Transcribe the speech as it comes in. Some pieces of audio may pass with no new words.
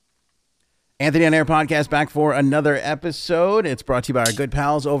Anthony on Air podcast back for another episode. It's brought to you by our good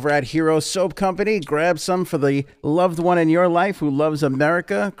pals over at Hero Soap Company. Grab some for the loved one in your life who loves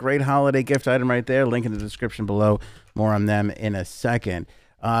America. Great holiday gift item right there. Link in the description below. More on them in a second.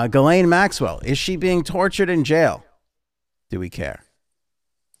 Ghislaine Maxwell, is she being tortured in jail? Do we care?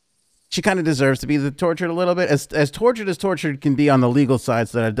 She kind of deserves to be tortured a little bit. As tortured as tortured can be on the legal side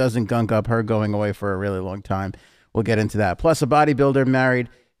so that it doesn't gunk up her going away for a really long time. We'll get into that. Plus, a bodybuilder married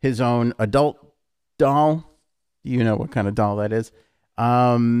his own adult doll. You know what kind of doll that is.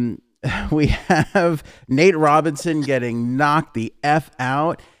 We have Nate Robinson getting knocked the F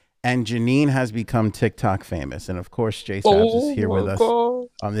out, and Janine has become TikTok famous. And of course, Jay Sabs is here with us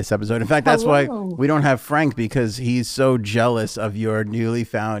on this episode. In fact, that's why we don't have Frank, because he's so jealous of your newly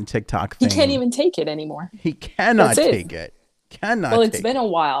found TikTok fame. He can't even take it anymore. He cannot take it. Well, it's been a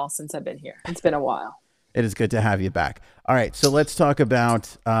while since I've been here. It's been a while. It is good to have you back. All right, so let's talk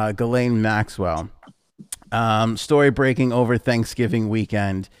about Ghislaine Maxwell. Story breaking over Thanksgiving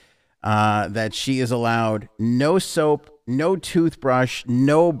weekend that she is allowed no soap, no toothbrush,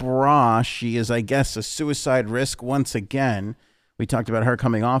 no bra. She is, I guess, a suicide risk once again. We talked about her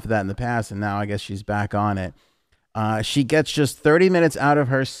coming off of that in the past, and now I guess she's back on it. She gets just 30 minutes out of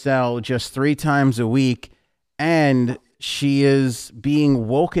her cell just 3 times a week, and she is being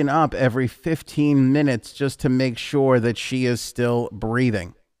woken up every 15 minutes just to make sure that she is still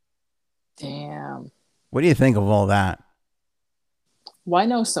breathing. Damn. What do you think of all that? Why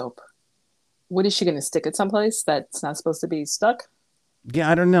no soap? What is she going to stick it someplace that's not supposed to be stuck? Yeah,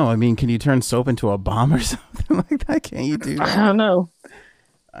 I don't know. I mean, can you turn soap into a bomb or something like that? Can't you do that? I don't know.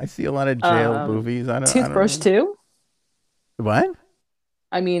 I see a lot of jail movies. Toothbrush too? What?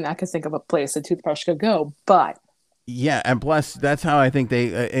 I mean, I could think of a place a toothbrush could go, but... Yeah, and plus, that's how I think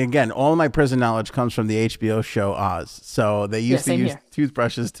they, again, all my prison knowledge comes from the HBO show Oz. So they used to use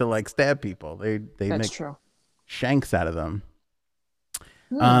toothbrushes to, like, stab people. They make shanks out of them.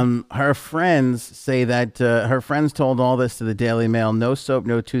 Her friends say that her friends told all this to the Daily Mail. No soap,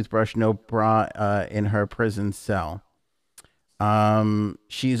 no toothbrush, no bra in her prison cell.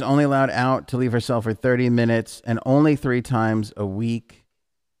 She's only allowed out to leave her cell for 30 minutes and only 3 times a week.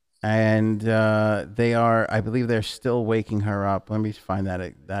 And they are, I believe they're still waking her up. Let me find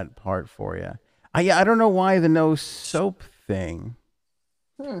that part for you. I don't know why the no soap thing.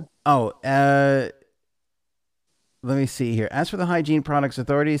 Let me see here. As for the hygiene products,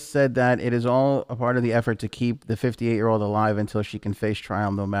 authorities said that it is all a part of the effort to keep the 58-year-old alive until she can face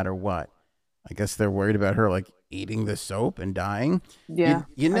trial no matter what. I guess they're worried about her, like, eating the soap and dying. Yeah,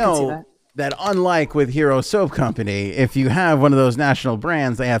 you know that unlike with Hero Soap Company, if you have one of those national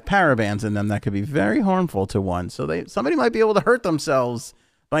brands, they have parabens in them that could be very harmful to one. So somebody might be able to hurt themselves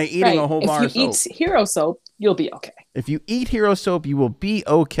by eating a whole bar of soap. If you eat Hero Soap, you'll be okay. If you eat Hero Soap, you will be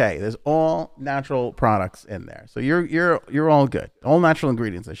okay. There's all natural products in there, so you're all good. All natural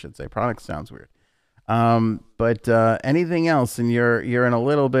ingredients, I should say. Products sounds weird. But anything else, and you're in a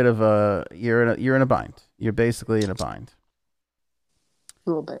little bit of a you're in a bind. You're basically in a bind. A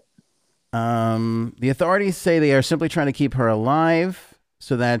little bit. The authorities say they are simply trying to keep her alive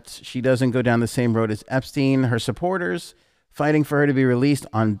so that she doesn't go down the same road as Epstein. Her supporters, fighting for her to be released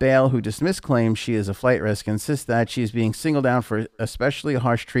on bail, who dismiss claims she is a flight risk, insist that she is being singled out for especially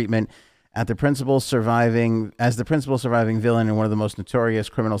harsh treatment as the principal surviving villain in one of the most notorious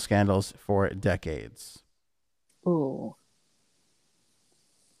criminal scandals for decades. Ooh.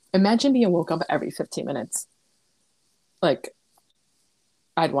 Imagine being woke up every 15 minutes. Like,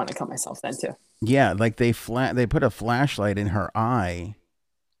 I'd want to kill myself then too. Yeah, like they put a flashlight in her eye.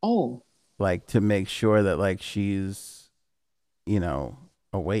 Oh. Like to make sure that like she's,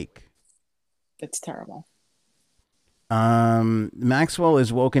 awake. It's terrible. Maxwell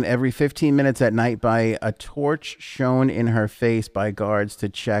is woken every 15 minutes at night by a torch shown in her face by guards to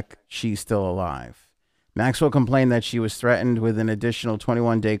check she's still alive. Maxwell complained that she was threatened with an additional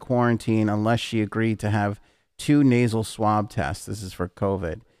 21-day quarantine unless she agreed to have 2 nasal swab tests. This is for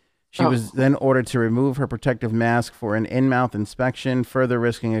COVID. She was then ordered to remove her protective mask for an in-mouth inspection, further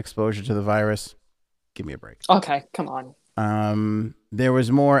risking exposure to the virus. Give me a break. Okay, come on. There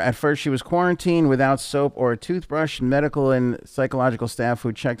was more. At first, she was quarantined without soap or a toothbrush. Medical and psychological staff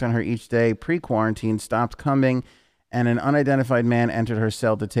who checked on her each day pre-quarantine stopped coming, and an unidentified man entered her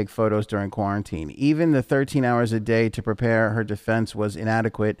cell to take photos during quarantine. Even the 13 hours a day to prepare her defense was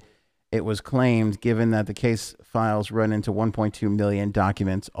inadequate, it was claimed, given that the case files run into 1.2 million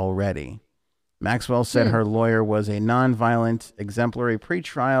documents already. Maxwell said her lawyer was a nonviolent, exemplary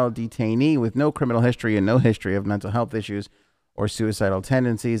pretrial detainee with no criminal history and no history of mental health issues or suicidal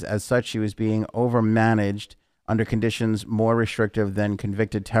tendencies. As such, she was being overmanaged under conditions more restrictive than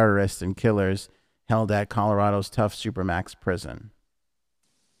convicted terrorists and killers held at Colorado's tough supermax prison.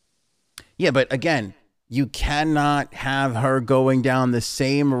 Yeah, but again, you cannot have her going down the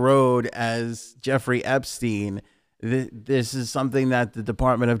same road as Jeffrey Epstein. This is something that the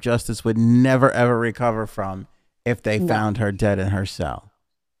Department of Justice would never, ever recover from if they found her dead in her cell.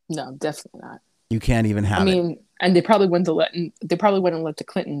 No, definitely not. You can't even have it. And they probably wouldn't let the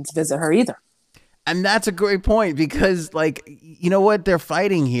Clintons visit her either. And that's a great point because, like, you know what they're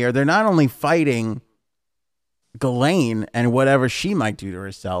fighting here? They're not only fighting Ghislaine and whatever she might do to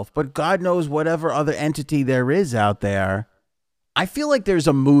herself, but God knows whatever other entity there is out there. I feel like there's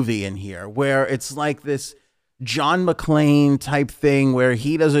a movie in here where it's like this John McClane type thing where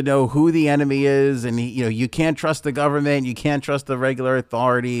he doesn't know who the enemy is, and you can't trust the government, you can't trust the regular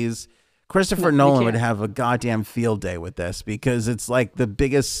authorities. Christopher Nolan would have a goddamn field day with this because it's like the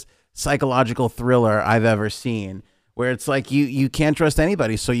biggest psychological thriller I've ever seen, where it's like you can't trust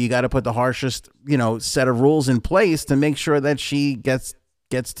anybody, so you got to put the harshest set of rules in place to make sure that she gets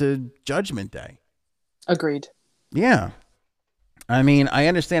to Judgment Day. Agreed. Yeah, I mean, I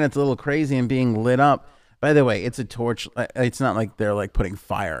understand it's a little crazy and being lit up. By the way, it's a torch. It's not like they're like putting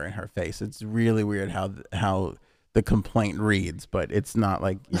fire in her face. It's really weird how the complaint reads, but it's not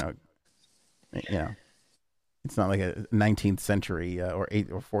like it's not like a 19th century or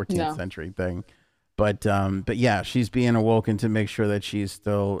 8th or 14th century thing. But yeah, she's being awoken to make sure that she's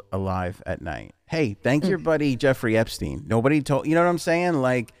still alive at night. Hey, thank your buddy Jeffrey Epstein. Nobody told you know what I'm saying?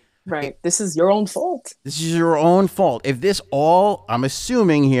 Like, right. This is your own fault. This is your own fault. If this all, I'm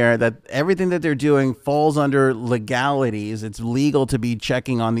assuming here that everything that they're doing falls under legalities. It's legal to be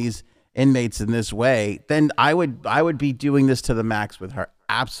checking on these inmates in this way. Then I would be doing this to the max with her.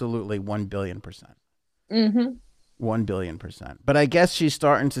 Absolutely, 1,000,000,000%. Mm-hmm. 1,000,000,000%. But I guess she's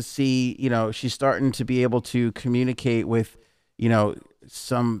starting to see, she's starting to be able to communicate with,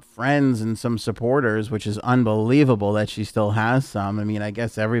 some friends and some supporters, which is unbelievable that she still has some. I mean, I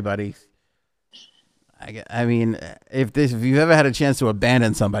guess everybody. I mean, if you've ever had a chance to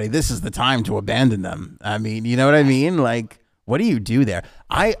abandon somebody, this is the time to abandon them. I mean, you know what I mean? Like, what do you do there?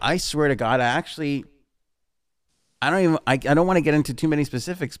 I swear to God, I don't want to get into too many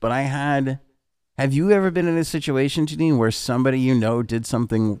specifics, but have you ever been in a situation, Janine, where somebody did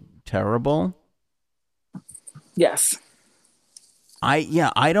something terrible? Yes.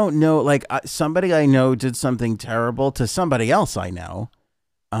 I don't know. Like somebody I know did something terrible to somebody else I know.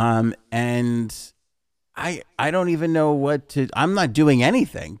 And I don't even know what to, I'm not doing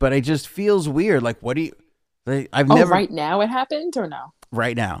anything, but it just feels weird. Like, what do you, like, right now it happened or no?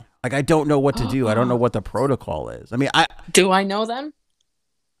 Right now. Like, I don't know what to do. I don't know what the protocol is. I mean, do I know them?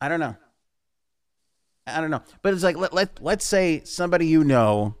 I don't know. But it's like, let's say somebody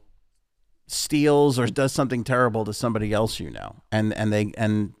steals or does something terrible to somebody else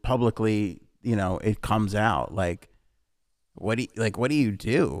and publicly it comes out. Like what do you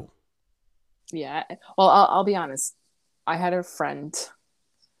do? Yeah, well, I'll be honest, I had a friend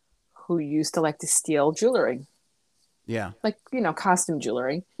who used to like to steal jewelry. Yeah, like costume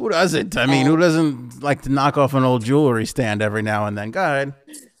jewelry. Who doesn't? I mean, who doesn't like to knock off an old jewelry stand every now and then? Go ahead.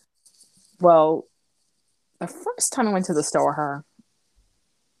 Well, the first time I went to the store with her,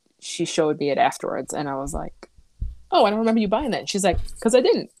 she showed me it afterwards, and I was like, "Oh, I don't remember you buying that." And she's like, "Because I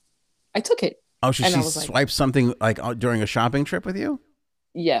didn't. I took it." Oh, she swiped something like during a shopping trip with you?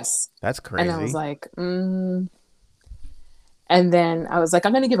 Yes. That's crazy. And I was like, And then I was like,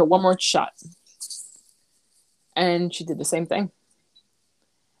 "I'm going to give it one more shot." And she did the same thing.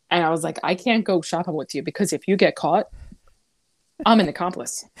 And I was like, "I can't go shopping with you because if you get caught, I'm an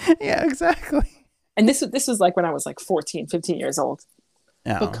accomplice." Yeah, exactly. And this was like when I was like 14, 15 years old.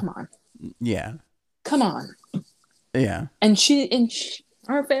 Oh. But come on. Yeah. Come on. Yeah. And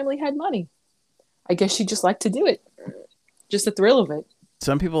our family had money. I guess she just liked to do it. Just the thrill of it.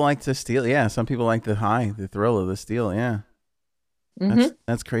 Some people like to steal. Yeah. Some people like the thrill of the steal. Yeah. Mm-hmm.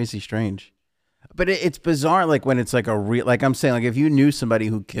 That's crazy strange. But it's bizarre. Like when it's like like I'm saying, like if you knew somebody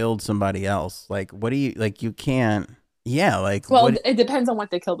who killed somebody else, like what do you, like you can't, yeah. Like, well, it depends on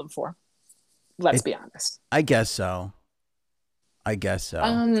what they killed them for. Let's be honest. I guess so.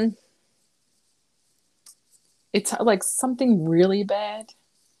 It's like something really bad.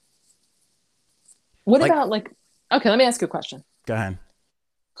 What about like, okay, let me ask you a question. Go ahead.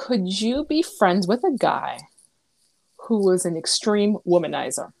 Could you be friends with a guy who was an extreme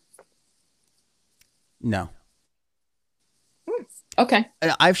womanizer? No. Okay.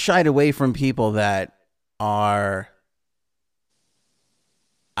 I've shied away from people that are,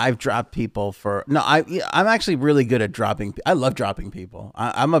 I've dropped people for, no, I'm actually really good at dropping. I love dropping people.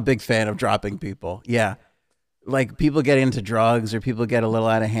 I'm a big fan of dropping people. Yeah. like people get into drugs or people get a little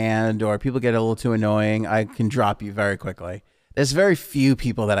out of hand or people get a little too annoying, I can drop you very quickly. There's very few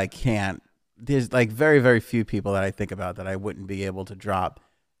people that I can't. There's like very, very few people that I think about that I wouldn't be able to drop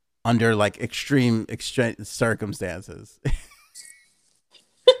under like extreme circumstances.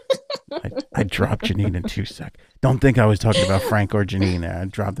 I dropped Janine in 2 seconds. Don't think I was talking about Frank or Janine there. I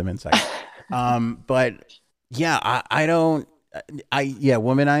dropped them in seconds. But yeah, I don't. Yeah,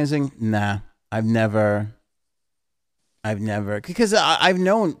 womanizing. Nah, I've never because I've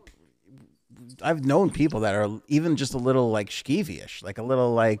known people that are even just a little like skeevyish, like a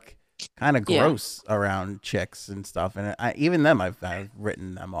little like kind of Yeah. gross around chicks and stuff. And even them, I've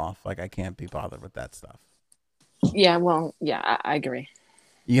written them off. Like I can't be bothered with that stuff. Yeah. Well, yeah, I agree.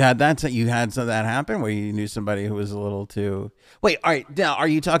 You had that. You had some of that happen where you knew somebody who was a little too. Wait, all right. Now, are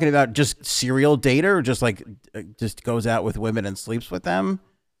you talking about just serial dater, or just like just goes out with women and sleeps with them,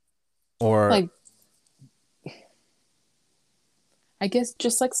 or Like, I guess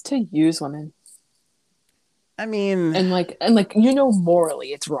just likes to use women, I mean, and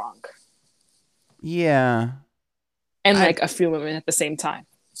morally it's wrong, yeah, and I like a few women at the same time.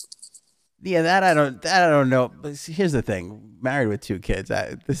 yeah that I don't know. But see, here's the thing: married with 2 kids.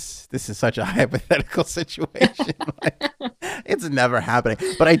 This is such a hypothetical situation. Like, it's never happening.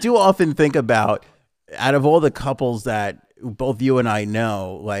 But I do often think about out of all the couples that both you and I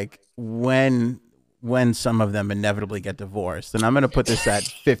know, like when some of them inevitably get divorced, and I'm going to put this at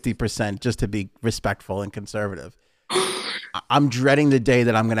 50% just to be respectful and conservative. I'm dreading the day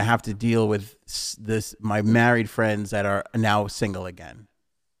that I'm going to have to deal with this my married friends that are now single again.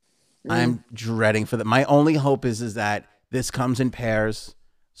 I'm dreading for that. My only hope is that this comes in pairs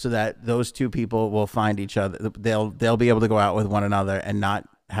so that those 2 people will find each other. They'll be able to go out with one another and not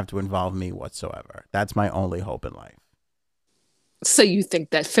have to involve me whatsoever. That's my only hope in life. So you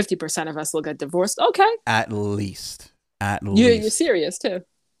think that 50% of us will get divorced? Okay, At least. At you're least. serious too.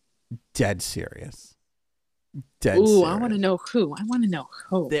 Dead serious. Dead Ooh, serious. I want to know who. I want to know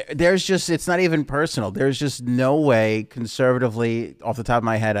who. There's just, it's not even personal. There's just no way, conservatively, off the top of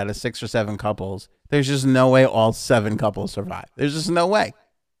my head, out of 6 or 7 couples, there's just no way all 7 couples survive. There's just no way.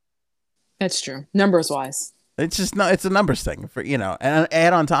 That's true. Numbers wise. It's just no. It's a numbers thing for and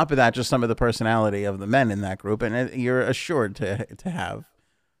add on top of that just some of the personality of the men in that group, and you're assured to have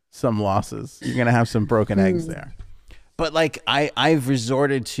some losses. You're gonna have some broken eggs there. But like I've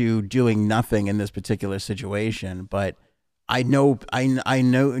resorted to doing nothing in this particular situation, but I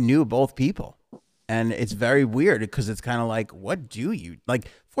knew both people, and it's very weird because it's kind of like, what do you like?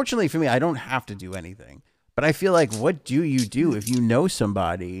 Fortunately for me, I don't have to do anything, but I feel like, what do you do if you know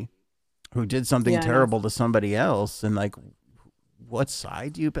somebody who did something terrible to somebody else, and like, what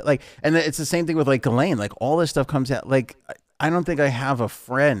side do you pick? Like, and it's the same thing with like Elaine. Like all this stuff comes out. Like I don't think I have a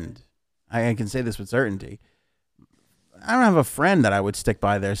friend. I can say this with certainty. I don't have a friend that I would stick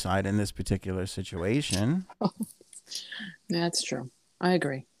by their side in this particular situation. Yeah, that's true. I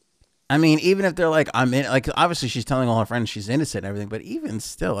agree. I mean, even if they're like, I'm in, like, obviously she's telling all her friends she's innocent and everything, but even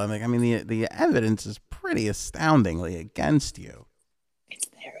still, the evidence is pretty astoundingly against you. It's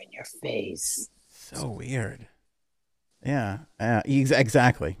there in your face. So weird. Yeah,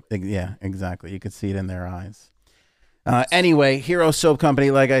 exactly. Yeah, exactly. You could see it in their eyes. Anyway, Hero Soap Company,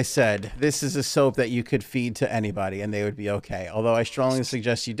 like I said, this is a soap that you could feed to anybody and they would be okay. Although I strongly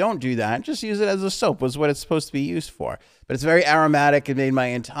suggest you don't do that. Just use it as a soap, was what it's supposed to be used for. But it's very aromatic. It made my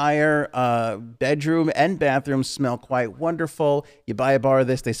entire bedroom and bathroom smell quite wonderful. You buy a bar of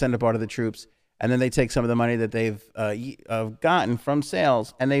this, they send a bar to the troops, and then they take some of the money that they've gotten from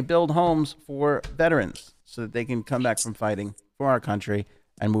sales and they build homes for veterans so that they can come back from fighting for our country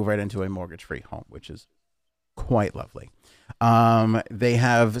and move right into a mortgage-free home, which is quite lovely. They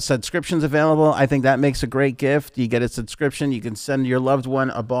have subscriptions available. I think that makes a great gift. You get a subscription. You can send your loved one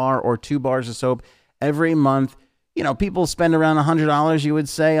a bar or 2 bars of soap every month. You know, people spend around $100, you would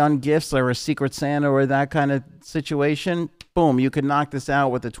say, on gifts or a Secret Santa or that kind of situation. Boom, you could knock this out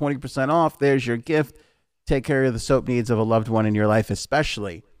with a 20% off. There's your gift. Take care of the soap needs of a loved one in your life,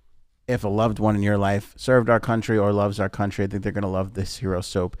 especially if a loved one in your life served our country or loves our country. I think they're going to love this Hero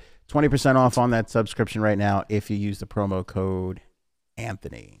Soap. 20% off on that subscription right now if you use the promo code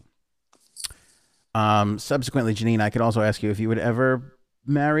Anthony. Subsequently, Janine, I could also ask you if you would ever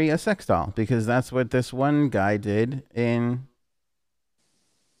marry a sex doll, because that's what this one guy did in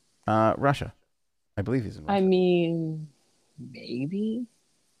Russia. I believe he's in Russia. I mean, maybe.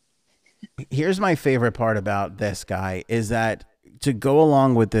 Here's my favorite part about this guy is that to go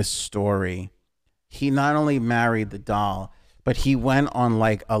along with this story, he not only married the doll, but he went on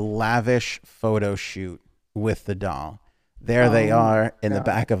like a lavish photo shoot with the doll. There they are in the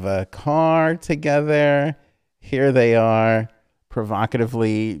back of a car together. Here they are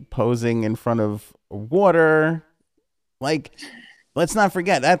provocatively posing in front of water. Like, let's not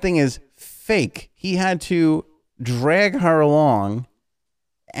forget, that thing is fake. He had to drag her along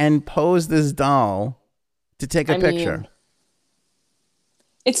and pose this doll to take a picture. Mean,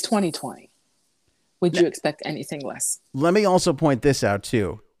 it's 2020. Would you expect anything less? Let me also point this out,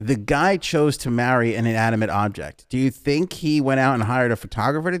 too. The guy chose to marry an inanimate object. Do you think he went out and hired a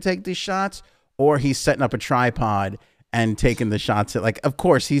photographer to take these shots? Or he's setting up a tripod and taking the shots? Like, of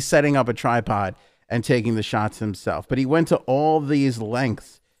course, he's setting up a tripod and taking the shots himself. But he went to all these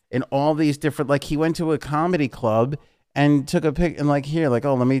lengths in all these different, like, he went to a comedy club and took a pic and like, here, like,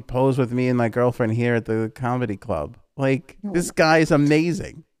 oh, let me pose with me and my girlfriend here at the comedy club. Like, this guy is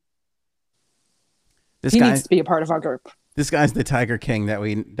amazing. He needs to be a part of our group. This guy's the Tiger King that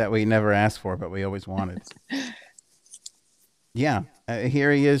we never asked for, but we always wanted. Yeah,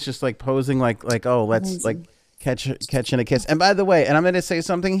 here he is, just like posing, like oh, let's like catching a kiss. And by the way, and I'm going to say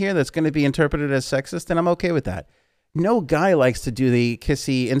something here that's going to be interpreted as sexist, and I'm okay with that. No guy likes to do the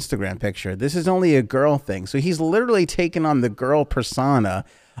kissy Instagram picture. This is only a girl thing. So he's literally taken on the girl persona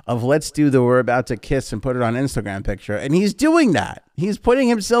of let's do the we're about to kiss and put it on Instagram picture. And he's doing that. He's putting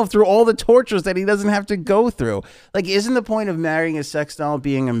himself through all the tortures that he doesn't have to go through. Like, isn't the point of marrying a sex doll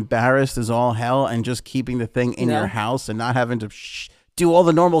being embarrassed as all hell and just keeping the thing in your house and not having to do all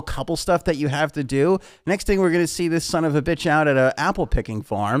the normal couple stuff that you have to do? Next thing we're going to see this son of a bitch out at an apple picking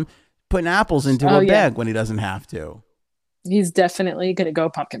farm putting apples into a bag when he doesn't have to. He's definitely going to go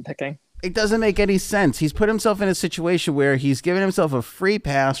pumpkin picking. It doesn't make any sense. He's put himself in a situation where he's given himself a free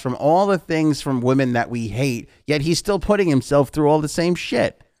pass from all the things from women that we hate, yet he's still putting himself through all the same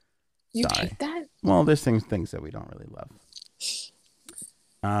shit. You hate that? Well, there's things that we don't really love.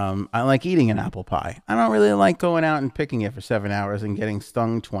 I like eating an apple pie. I don't really like going out and picking it for 7 hours and getting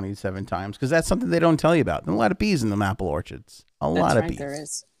stung 27 times because that's something they don't tell you about. There's a lot of bees in them apple orchards. A lot of bees. There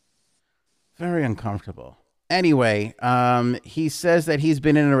is. Very uncomfortable. Anyway, he says that he's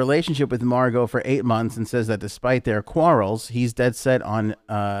been in a relationship with Margot for 8 months and says that despite their quarrels, he's dead set on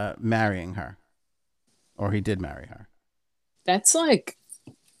marrying her. Or he did marry her. That's like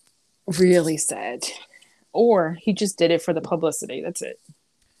really sad. Or he just did it for the publicity. That's it.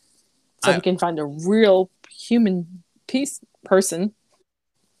 So he can find a real human person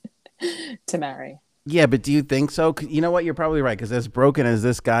to marry. Yeah, but do you think so? You know what? You're probably right. Because as broken as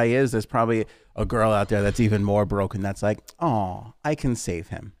this guy is, there's probably a girl out there that's even more broken. That's like, oh, I can save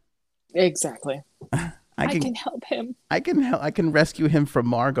him. Exactly. I can help him. I can rescue him from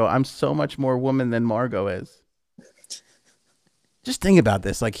Margot. I'm so much more woman than Margot is. Just think about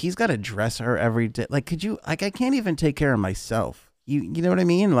this. Like, he's got to dress her every day. Like, could you? Like, I can't even take care of myself. You know what I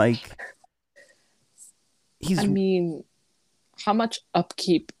mean? Like, I mean, how much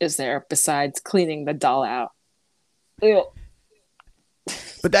upkeep is there besides cleaning the doll out? Ew.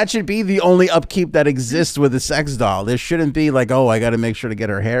 But that should be the only upkeep that exists with a sex doll. There shouldn't be like, oh, I got to make sure to get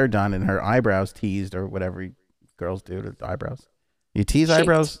her hair done and her eyebrows teased or whatever girls do to eyebrows. You tease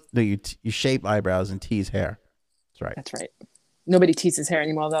eyebrows? No, you shape eyebrows and tease hair. That's right. That's right. Nobody teases hair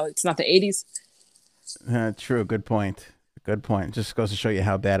anymore, though. It's not the 80s. True. Good point. Good point. Just goes to show you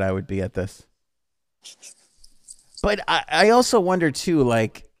how bad I would be at this. But I also wonder, too,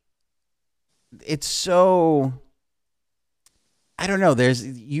 like, it's so... I don't know.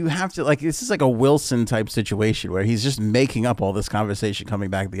 You have to, like, this is like a Wilson type situation where he's just making up all this conversation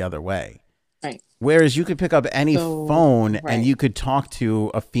coming back the other way. Right. Whereas you could pick up any phone and you could talk to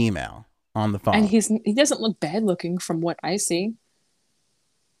a female on the phone. And he doesn't look bad looking from what I see.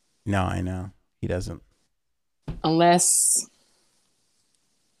 No, I know. He doesn't. Unless...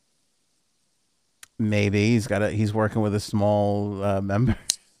 Maybe he's working with a small member.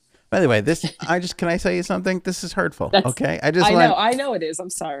 By the way, can I tell you something? This is hurtful. Okay, I know it is. I'm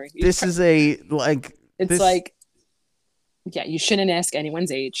sorry. It's like, yeah, you shouldn't ask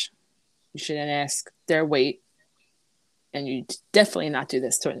anyone's age. You shouldn't ask their weight, and you definitely not do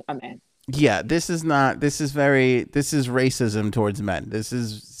this to a man. Yeah, this is racism towards men. This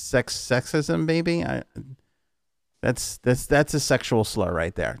is sexism, maybe. That's a sexual slur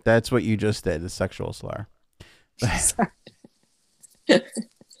right there. That's what you just did, a sexual slur.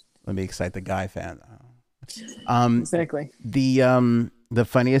 Let me excite the guy fan. Exactly. The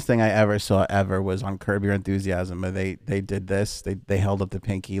funniest thing I ever saw was on Curb Your Enthusiasm. They did this. They held up the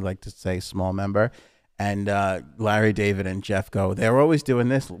pinky like to say small member, and Larry David and Jeff go. They're always doing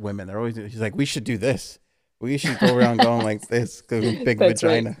this. Women, they're always. She's like, we should do this. We should go around going like this. Big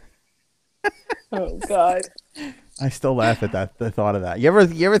vagina. Right. Oh God. I still laugh at the thought of that. You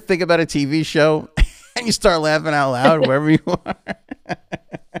ever think about a TV show and you start laughing out loud wherever you are?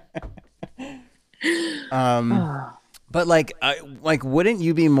 Um, Ah, but like, wouldn't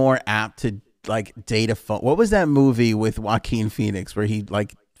you be more apt to like date a phone? What was that movie with Joaquin Phoenix where he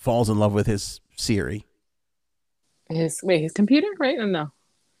like falls in love with his Siri? his computer, right? Or no?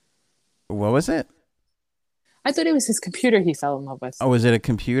 What was it? I thought it was his computer he fell in love with. Oh, was it a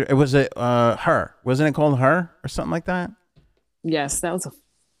computer? It was it Her. Wasn't it called Her or something like that? Yes, that was a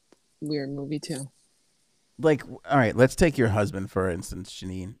weird movie too. Like, all right, let's take your husband for instance,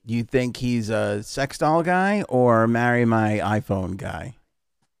 Janine. Do you think he's a sex doll guy or marry my iPhone guy?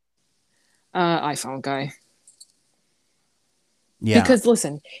 iPhone guy. Yeah. Because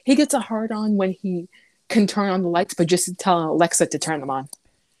listen, he gets a hard on when he can turn on the lights, but just tell Alexa to turn them on.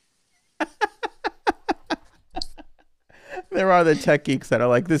 There are the tech geeks that are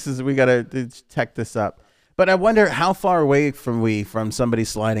like, this is, we got to tech this up. But I wonder how far away from somebody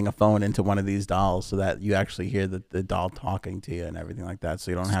sliding a phone into one of these dolls so that you actually hear the doll talking to you and everything like that.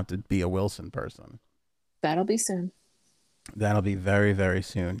 So you don't have to be a Wilson person. That'll be soon. That'll be very, very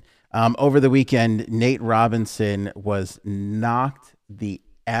soon. Over the weekend, Nate Robinson was knocked the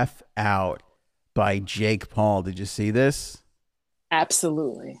F out by Jake Paul. Did you see this?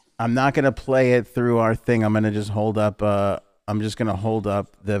 Absolutely. I'm not going to play it through our thing. I'm going to just hold up. I'm just going to hold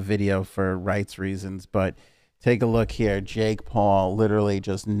up the video for rights reasons. But take a look here. Jake Paul literally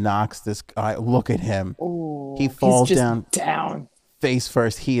just knocks this guy. Look at him. Oh, He falls he's just down down. face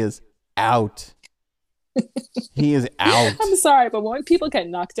first. He is out. He is out. I'm sorry, but when people get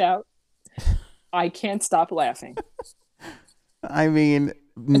knocked out, I can't stop laughing. I mean, It's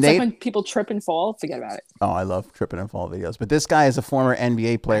Nate. like when people trip and fall, forget about it. Oh, I love tripping and fall videos. But this guy is a former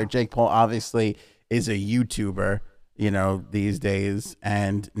NBA player. Jake Paul obviously is a YouTuber, these days,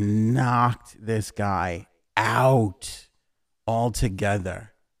 and knocked this guy out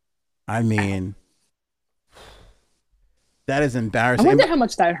altogether. I mean, that is I embarrassing. wonder how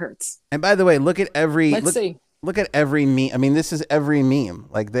much that hurts. And by the way, look at every Let's see. look at every meme. I mean, this is every meme.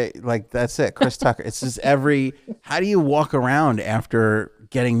 Like that's it. Chris Tucker. It's just every. How do you walk around after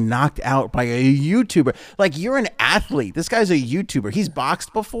getting knocked out by a YouTuber? Like, you're an athlete. This guy's a YouTuber. He's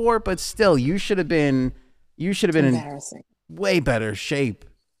boxed before, but still, you should have been in Embarrassing. way better shape.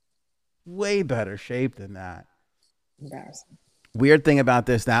 Way better shape than that. Embarrassing. Weird thing about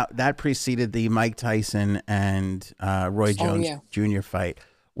this, that preceded the Mike Tyson and Roy Jones Jr. fight,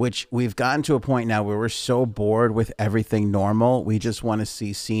 which we've gotten to a point now where we're so bored with everything normal. We just want to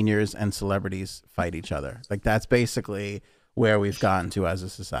see seniors and celebrities fight each other. Like, that's basically where we've gotten to as a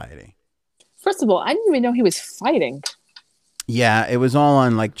society. First of all, I didn't even know he was fighting. Yeah, it was all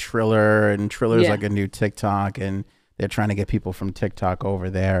on like Triller, and Triller's Yeah. like a new TikTok, and they're trying to get people from TikTok over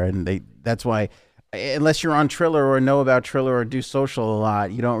there, and that's why, unless you're on Triller or know about Triller or do social a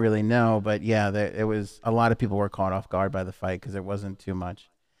lot, you don't really know. But yeah, it was a lot of people were caught off guard by the fight because it wasn't too much.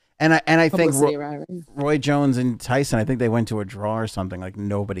 And I think Publicity, right? Roy Jones and Tyson, I think they went to a draw or something. Like,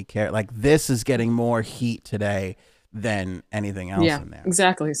 nobody cared. Like, this is getting more heat today than anything else Yeah, in there.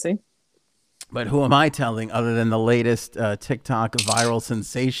 exactly. See? But who am I telling other than the latest TikTok viral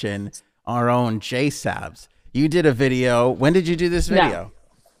sensation, our own Jay Sabs? You did a video. When did you do this video?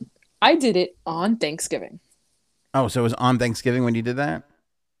 I did it on Thanksgiving. Oh, so it was on Thanksgiving when you did that?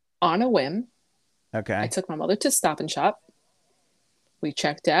 On a whim. Okay. I took my mother to Stop and Shop. We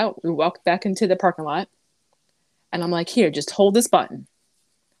checked out. We walked back into the parking lot. And I'm like, here, just hold this button.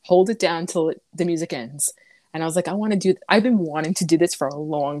 Hold it down until the music ends. And I was like, I've been wanting to do this for a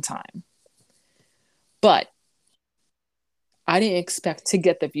long time. But I didn't expect to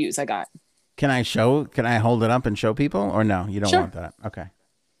get the views I got. Can I hold it up and show people? Or no, you don't Sure. want that? Okay.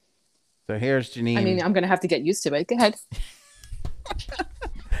 So here's Janine. I mean, I'm going to have to get used to it. Go ahead.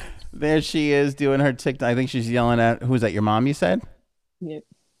 There she is doing her TikTok. I think she's yelling at, who's that, your mom, you said? Yep.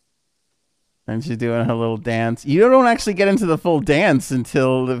 And she's doing her little dance. You don't actually get into the full dance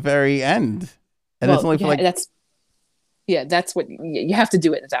until the very end. And it's only for that's what you have to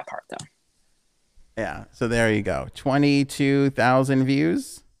do it at that part, though. Yeah, so there you go. 22,000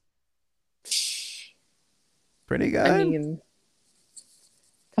 views. Pretty good. I mean,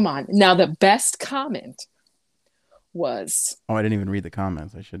 come on. Now, the best comment was Oh, I didn't even read the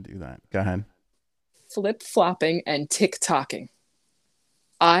comments. I should do that. Go ahead. flip-flopping and tick-tocking.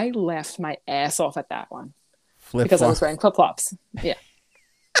 I laughed my ass off at that one because I was wearing flip-flops. Yeah.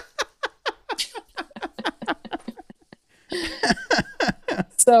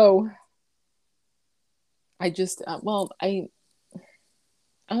 So I just, I'm going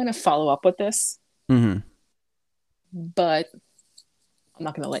to follow up with this, Mm-hmm. but I'm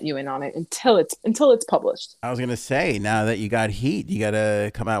not going to let you in on it until it's published. I was gonna say, now that you got heat, you gotta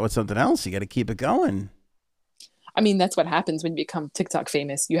come out with something else. You gotta keep it going. I mean, that's what happens when you become TikTok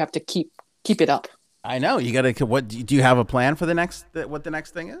famous. You have to keep keep it up. I know you got to. What do you have a plan for the next? What the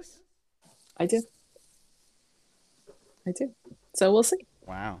next thing is? I do. I do. So we'll see.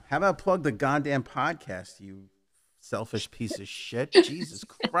 Wow. How about plug the goddamn podcast, you selfish piece of shit? Jesus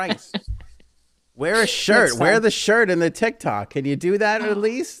Christ. Wear a shirt. Wear the shirt in the TikTok. Can you do that at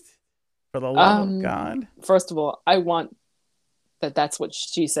least? For the love of God. First of all, I want that's what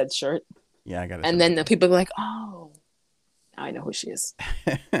she said shirt. Yeah, I got it. And then the people are like, oh, now I know who she is.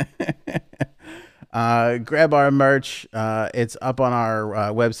 Grab our merch. It's up on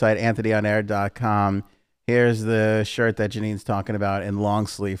our website, anthonyonair.com. Here's the shirt that Janine's talking about in long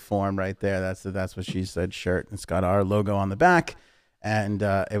sleeve form right there. That's what she said shirt. It's got our logo on the back. And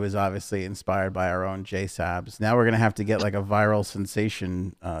it was obviously inspired by our own J Sabs. Now we're going to have to get like a viral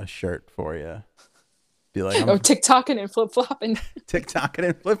sensation shirt for you. Be like, TikToking and flip-flopping. TikToking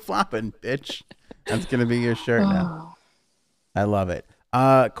and flip-flopping, bitch. That's going to be your shirt now. I love it.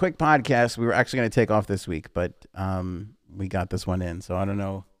 Quick podcast. We were actually going to take off this week, but we got this one in. So I don't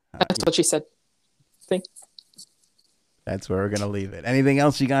know. That's what she said. Think. That's where we're going to leave it. Anything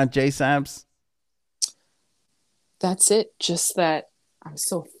else you got, J Sabs? That's it. Just that I'm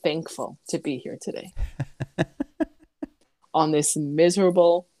so thankful to be here today. On this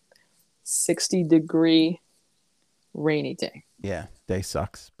miserable 60-degree rainy day. Yeah, day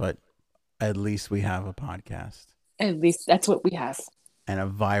sucks, but at least we have a podcast. At least that's what we have. And a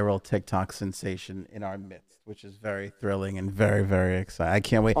viral TikTok sensation in our midst, which is very thrilling and very, very exciting. I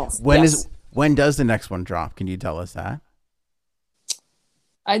can't wait. When does the next one drop? Can you tell us that?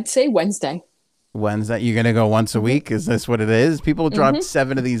 I'd say Wednesday. Wednesday? You're going to go once a week? Is this what it is? People drop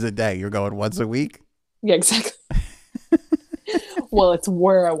 7 of these a day. You're going once a week? Yeah, exactly. Well, it's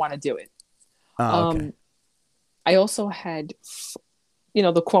where I want to do it. Oh, okay. I also had,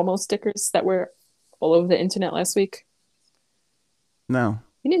 the Cuomo stickers that were all over the internet last week. No.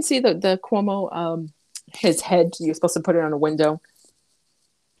 You didn't see the Cuomo, his head, you're supposed to put it on a window.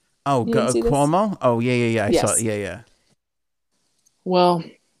 Oh, Cuomo? Oh, yeah. I saw it. Yeah. Well,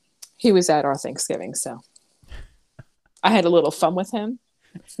 he was at our Thanksgiving, so I had a little fun with him.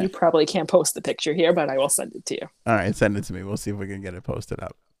 You probably can't post the picture here, but I will send it to you. All right, send it to me. We'll see if we can get it posted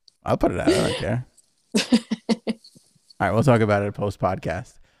up. I'll put it out. I don't care. All right, we'll talk about it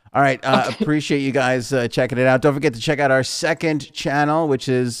post-podcast. All right, okay. Appreciate you guys checking it out. Don't forget to check out our second channel, which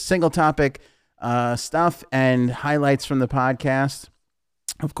is single topic stuff and highlights from the podcast.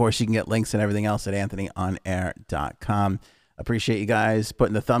 Of course, you can get links and everything else at anthonyonair.com. Appreciate you guys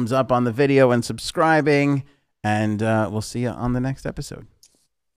putting the thumbs up on the video and subscribing. And we'll see you on the next episode.